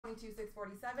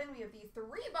22,647. We have the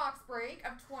 3-box break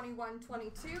of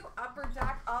 2122 Upper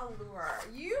Deck Allure.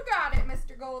 You got it,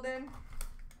 Mr. Golden.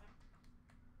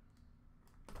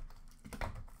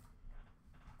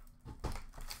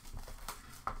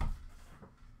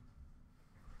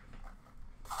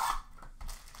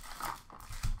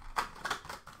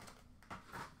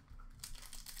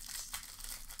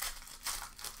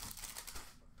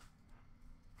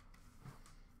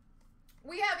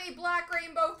 We have a black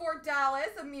rainbow for Dallas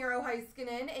of Miro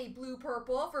Heiskanen, a blue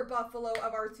purple for Buffalo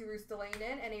of Arturu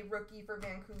Stalainen, and a rookie for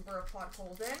Vancouver of Todd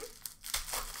Colden.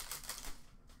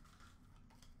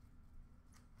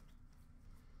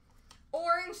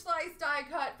 Orange slice die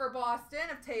cut for Boston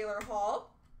of Taylor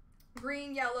Hall.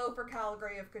 Green yellow for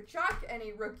Calgary of Tkachuk, and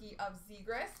a rookie of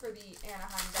Zegras for the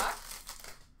Anaheim Ducks.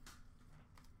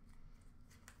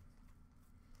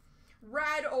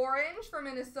 Red orange for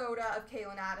Minnesota of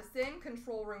Kalen Addison,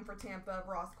 control room for Tampa of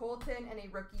Ross Colton, and a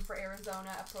rookie for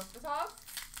Arizona of Prosvetov.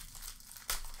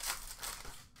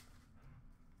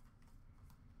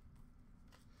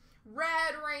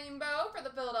 Red rainbow for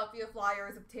the Philadelphia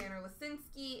Flyers of Tanner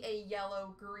Lasinski, a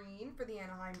yellow green for the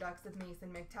Anaheim Ducks of Mason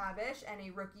McTavish, and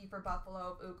a rookie for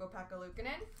Buffalo of Ukko-Pekka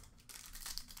Luukkonen.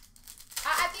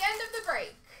 At the end of the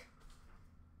break,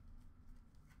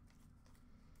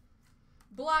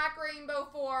 black rainbow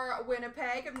for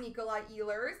Winnipeg of Nikolai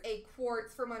Ehlers, a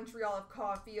quartz for Montreal of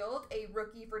Caulfield, a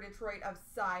rookie for Detroit of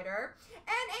Sider,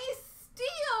 and a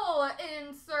steel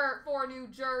insert for New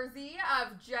Jersey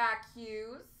of Jack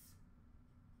Hughes.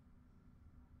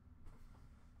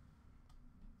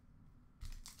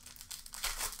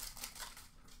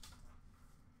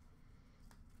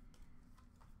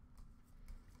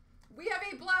 We have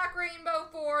a black rainbow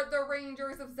for the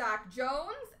Rangers of Zach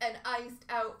Jones, an iced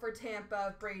out for Tampa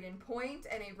of Braden Point,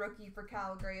 and a rookie for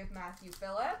Calgary of Matthew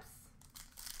Phillips.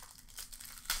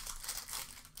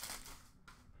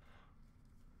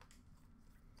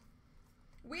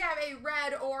 We have a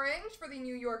red orange for the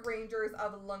New York Rangers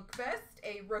of Lundqvist,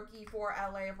 a rookie for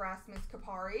LA of Rasmus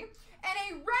Kupari, and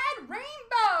a red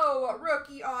rainbow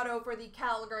rookie auto for the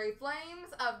Calgary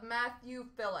Flames of Matthew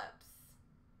Phillips.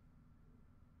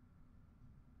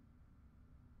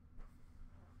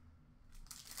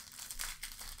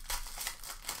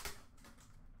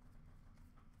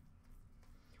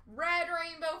 Red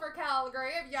rainbow for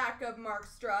Calgary of Jakob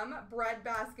Markstrom, bread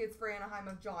baskets for Anaheim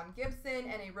of John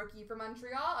Gibson, and a rookie for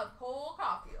Montreal of Cole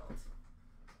Caulfield.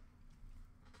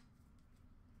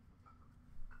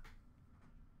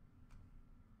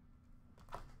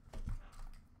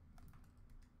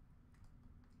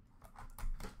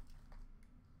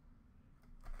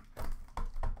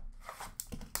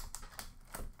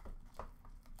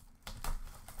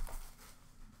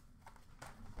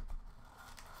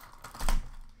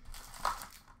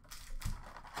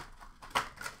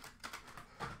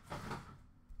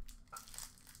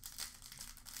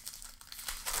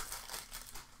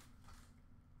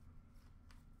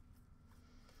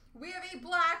 We have a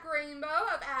black rainbow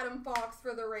of Adam Fox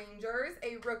for the Rangers,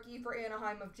 a rookie for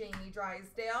Anaheim of Jamie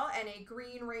Drysdale, and a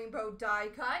green rainbow die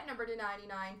cut, number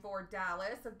 /99 for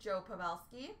Dallas of Joe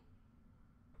Pavelski.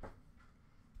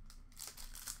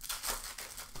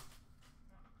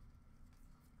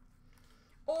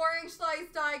 Orange slice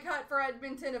die cut for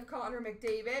Edmonton of Connor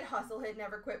McDavid, hustle hit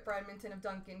never quit for Edmonton of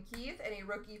Duncan Keith, and a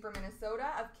rookie for Minnesota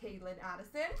of Caitlin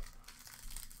Addison.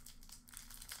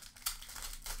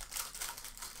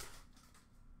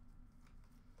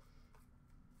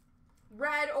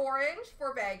 Red orange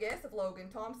for Vegas of Logan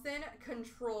Thompson,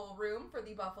 control room for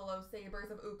the Buffalo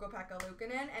Sabres of Ukko-Pekka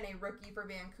Luukkonen, and a rookie for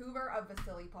Vancouver of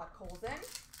Vasily Podkolzin.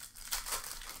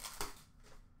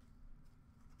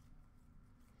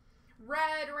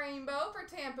 Red rainbow for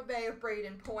Tampa Bay of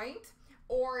Braden Point,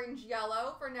 orange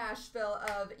yellow for Nashville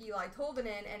of Eli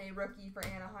Tolvanen, and a rookie for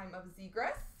Anaheim of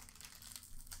Zegras.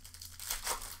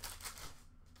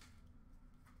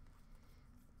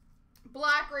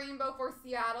 Black rainbow for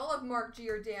Seattle of Mark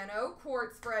Giordano,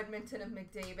 quartz for Edmonton of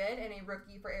McDavid, and a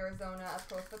rookie for Arizona of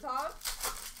Prosvetov.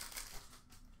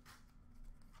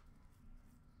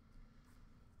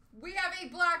 We have a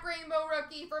black rainbow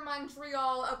rookie for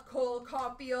Montreal of Cole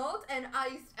Caulfield, an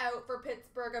iced out for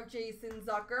Pittsburgh of Jason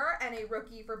Zucker, and a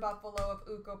rookie for Buffalo of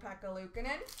Ukko-Pekka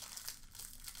Luukkonen.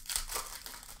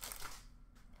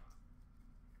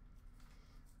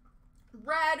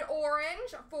 Red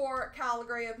orange for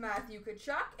Calgary of Matthew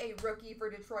Tkachuk, a rookie for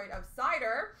Detroit of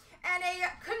Sider, and a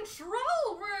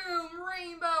control room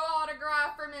rainbow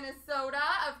autograph for Minnesota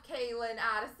of Caitlin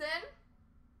Addison.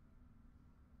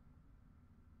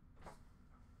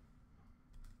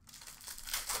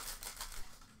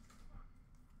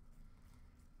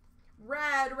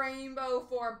 Red rainbow rainbow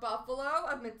for Buffalo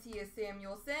of Matthias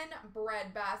Samuelson,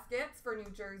 bread baskets for New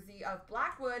Jersey of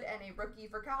Blackwood, and a rookie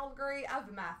for Calgary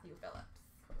of Matthew Phillips.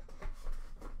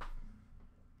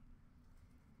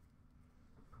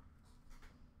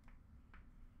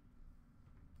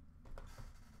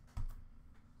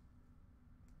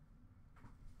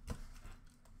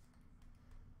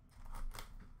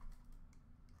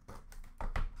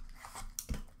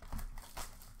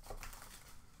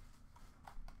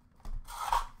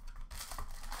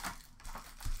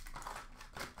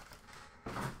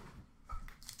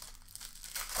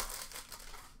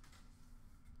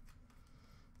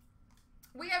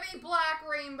 We have a black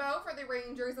rainbow for the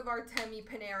Rangers of Artemi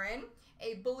Panarin,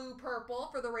 a blue purple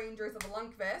for the Rangers of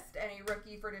Lundqvist, and a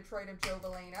rookie for Detroit of Joe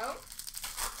Veleno.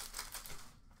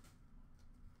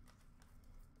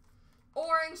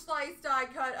 Orange slice die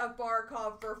cut of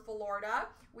Barkov for Florida.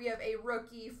 We have a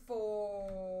rookie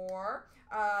for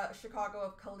Chicago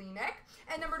of Kalinick.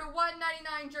 And number to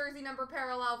 199 jersey number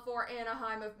parallel for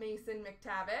Anaheim of Mason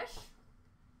McTavish.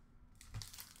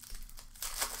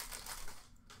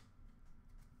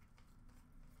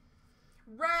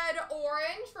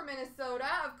 Red-orange for Minnesota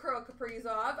of Kirill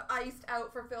Kaprizov. Iced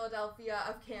out for Philadelphia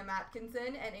of Cam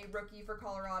Atkinson. And a rookie for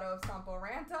Colorado of Sampo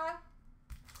Ranta.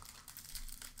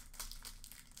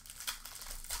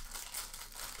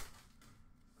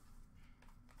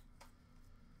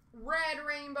 Red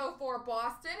rainbow for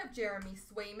Boston of Jeremy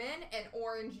Swayman. And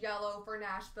orange-yellow for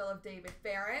Nashville of David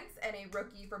Ferentz. And a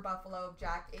rookie for Buffalo of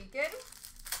Jack Aiken.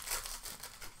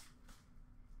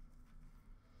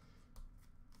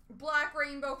 Black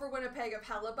rainbow for Winnipeg of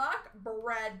Hellebuck.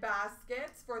 Bread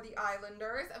baskets for the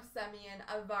Islanders of Semyon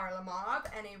Varlamov.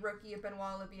 And a rookie of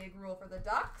Benoit Olivier-Groulx for the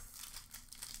Ducks.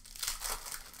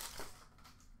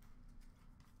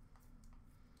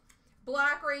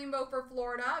 Black rainbow for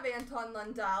Florida of Anton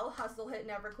Lundell. Hustle hit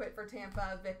never quit for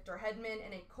Tampa of Victor Hedman.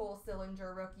 And a Cole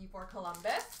Sillinger rookie for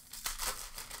Columbus.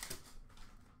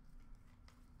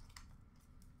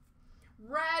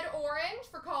 Red-orange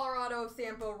for Colorado of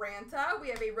Sampo Ranta. We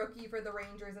have a rookie for the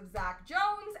Rangers of Zach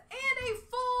Jones. And a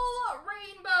full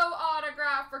rainbow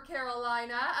autograph for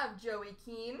Carolina of Joey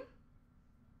Keane.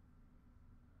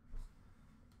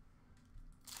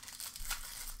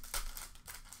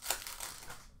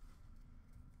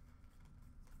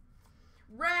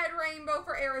 Red rainbow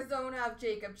for Arizona of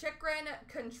Jacob Chikrin.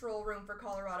 Control room for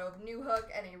Colorado of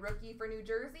Newhook. And a rookie for New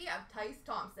Jersey of Tice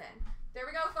Thompson. There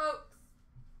we go, folks.